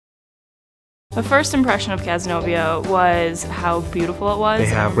The first impression of Cazenovia was how beautiful it was. They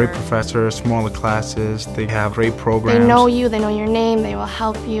have great professors, smaller classes, they have great programs. They know you, they know your name, they will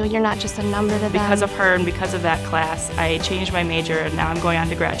help you. You're not just a number to them. Because of her and because of that class, I changed my major and now I'm going on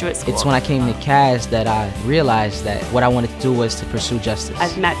to graduate school. It's when I came to Caz that I realized that what I wanted to do was to pursue justice.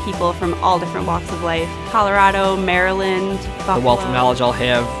 I've met people from all different walks of life. Colorado, Maryland, Buffalo. The wealth of knowledge I'll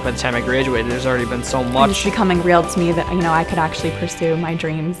have by the time I graduated, there's already been so much. It's becoming real to me that, I could actually pursue my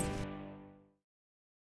dreams.